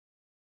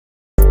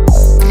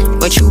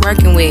What you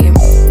working with?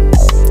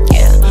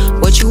 Yeah,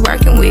 what you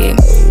working with?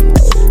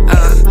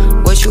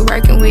 What you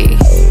working with?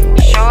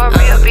 Show a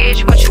real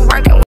bitch what you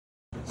working with.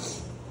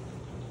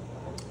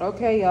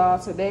 Okay, y'all,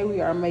 today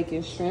we are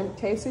making shrimp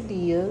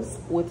quesadillas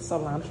with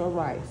cilantro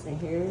rice. And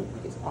here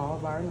is all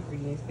of our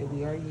ingredients that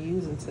we are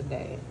using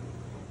today.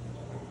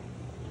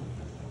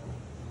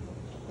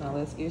 Now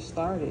let's get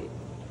started.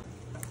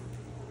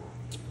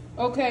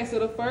 Okay, so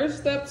the first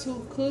step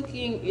to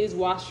cooking is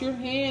wash your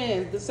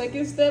hands. The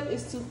second step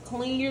is to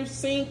clean your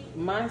sink.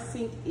 My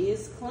sink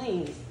is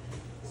clean.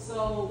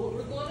 So what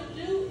we're going to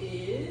do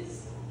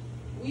is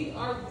we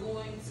are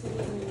going to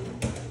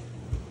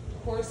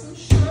pour some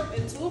shrimp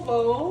into a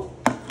bowl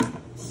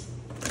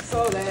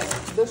so that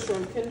the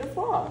shrimp can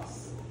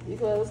defrost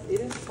because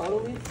it is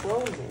totally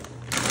frozen.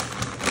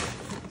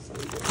 So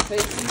we just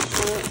take these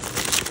shrimp,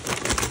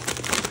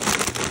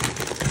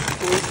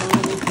 pour some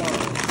in this bowl.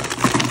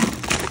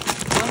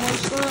 How much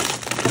shrimp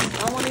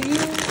I want to use?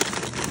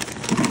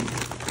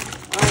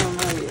 I don't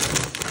know yet.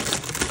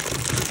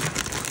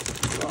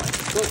 So I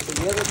stuck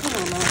together. Come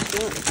on now,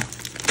 shrimp.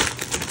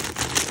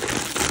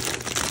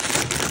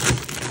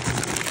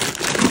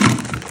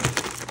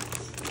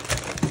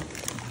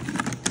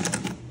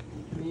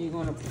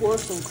 Pour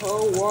some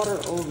cold water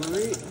over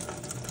it.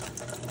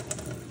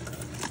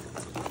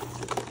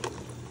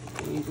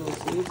 And you go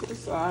sit it to the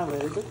side,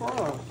 let it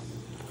defrost.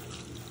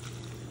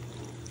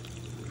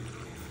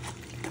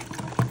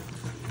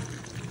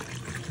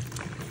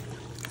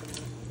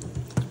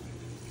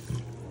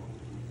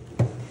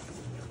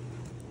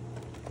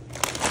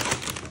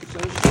 Put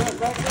your shrimp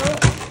back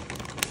up.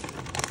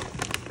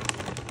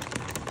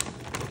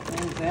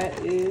 And that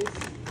is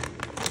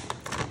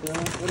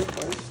done for the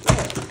first step.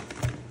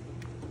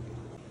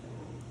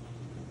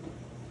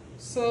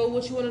 So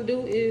what you want to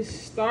do is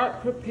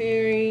start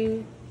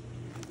preparing.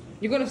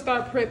 You're going to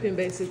start prepping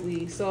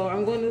basically. So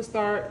I'm going to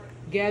start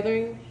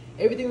gathering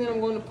everything that I'm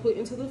going to put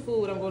into the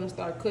food. I'm going to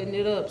start cutting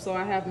it up. So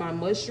I have my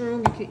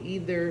mushroom. You can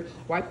either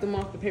wipe them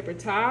off the paper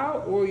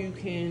towel or you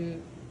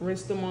can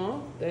rinse them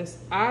off.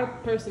 I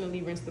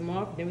personally rinse them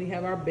off. Then we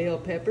have our bell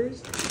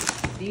peppers.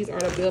 These are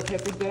the bell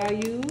peppers that I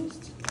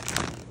used.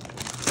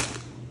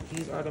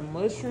 These are the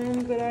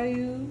mushrooms that I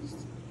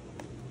used.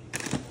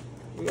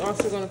 We're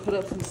also going to cut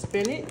up some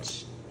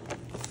spinach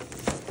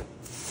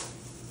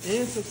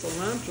and some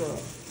cilantro,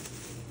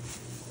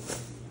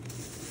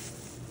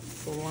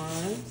 some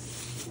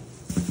limes.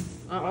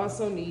 I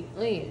also need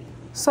onion.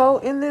 So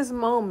in this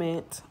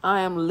moment,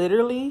 I am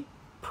literally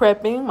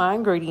prepping my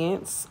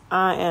ingredients.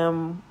 I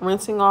am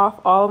rinsing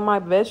off all of my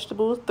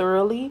vegetables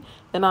thoroughly.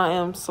 Then I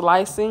am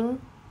slicing.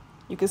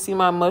 You can see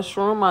my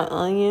mushroom, my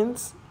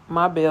onions,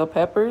 my bell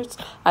peppers.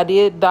 I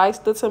did dice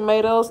the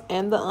tomatoes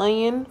and the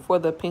onion for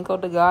the pico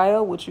de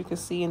gallo, which you can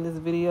see in this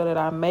video that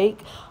I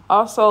make.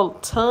 Also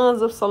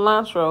tons of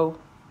cilantro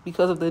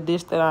because of the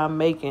dish that I'm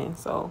making.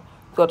 So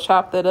go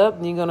chop that up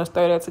and you're gonna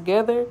stir that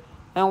together,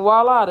 and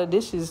voila, the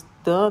dish is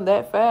done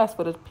that fast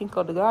for the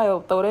pico de gallo.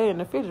 Throw that in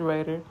the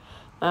refrigerator.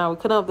 Now we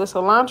cut up the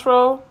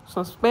cilantro,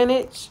 some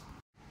spinach.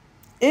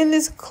 In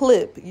this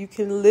clip you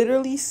can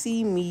literally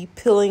see me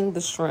peeling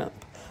the shrimp.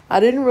 I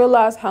didn't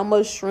realize how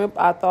much shrimp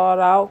I thawed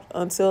out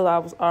until I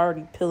was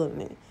already peeling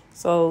it.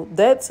 So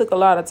that took a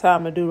lot of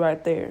time to do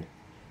right there.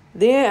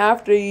 Then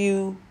after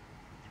you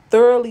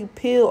thoroughly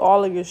peel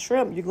all of your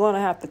shrimp, you're going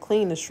to have to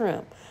clean the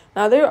shrimp.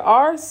 Now, there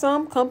are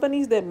some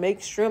companies that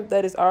make shrimp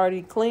that is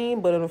already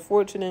clean, but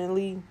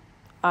unfortunately,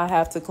 I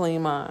have to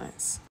clean mine.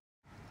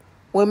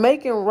 When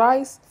making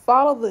rice,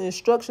 follow the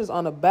instructions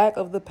on the back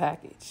of the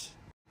package.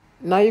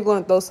 Now you're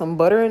going to throw some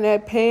butter in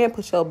that pan,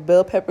 put your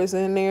bell peppers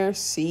in there,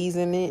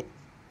 season it.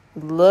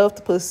 Love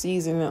to put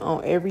seasoning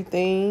on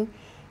everything.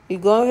 You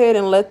go ahead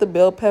and let the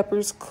bell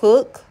peppers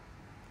cook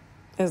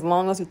as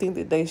long as you think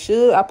that they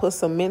should. I put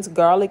some minced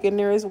garlic in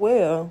there as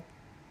well.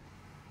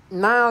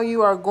 Now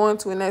you are going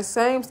to, in that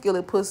same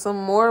skillet, put some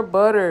more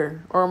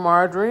butter or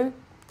margarine.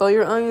 Throw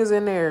your onions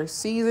in there,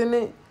 season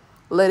it,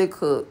 let it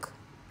cook.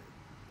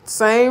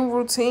 Same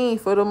routine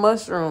for the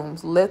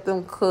mushrooms. Let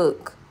them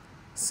cook.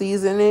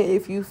 Season it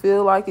if you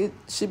feel like it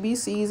should be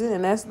seasoned,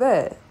 and that's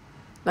that.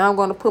 Now I'm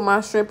going to put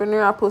my shrimp in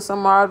there. I put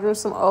some margarine,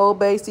 some Old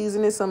Bay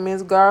seasoning, some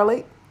minced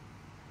garlic.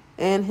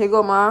 And here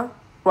go my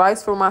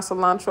rice for my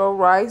cilantro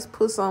rice.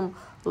 Put some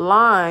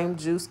lime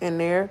juice in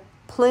there.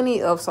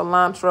 Plenty of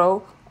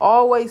cilantro.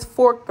 Always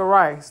fork the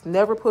rice.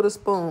 Never put a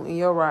spoon in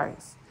your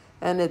rice.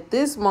 And at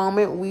this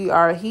moment, we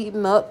are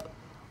heating up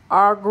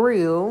our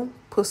grill.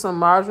 Put some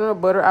margarine or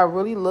butter. I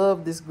really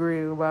love this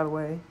grill, by the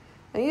way.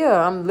 And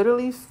yeah, I'm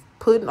literally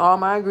putting all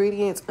my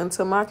ingredients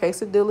into my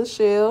quesadilla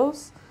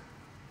shells.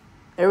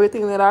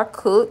 Everything that I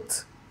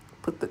cooked,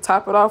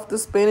 top it off the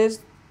spinach,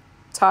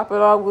 top it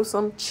off with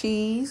some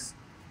cheese.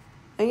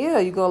 And yeah,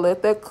 you're going to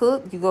let that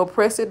cook. You're going to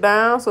press it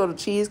down so the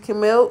cheese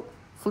can melt.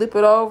 Flip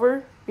it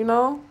over, you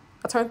know.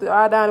 I turned the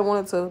eye down and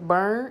wanted to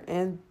burn.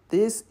 And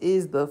this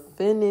is the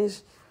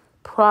finished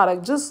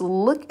product. Just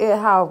look at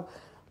how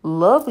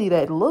lovely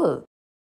that looked.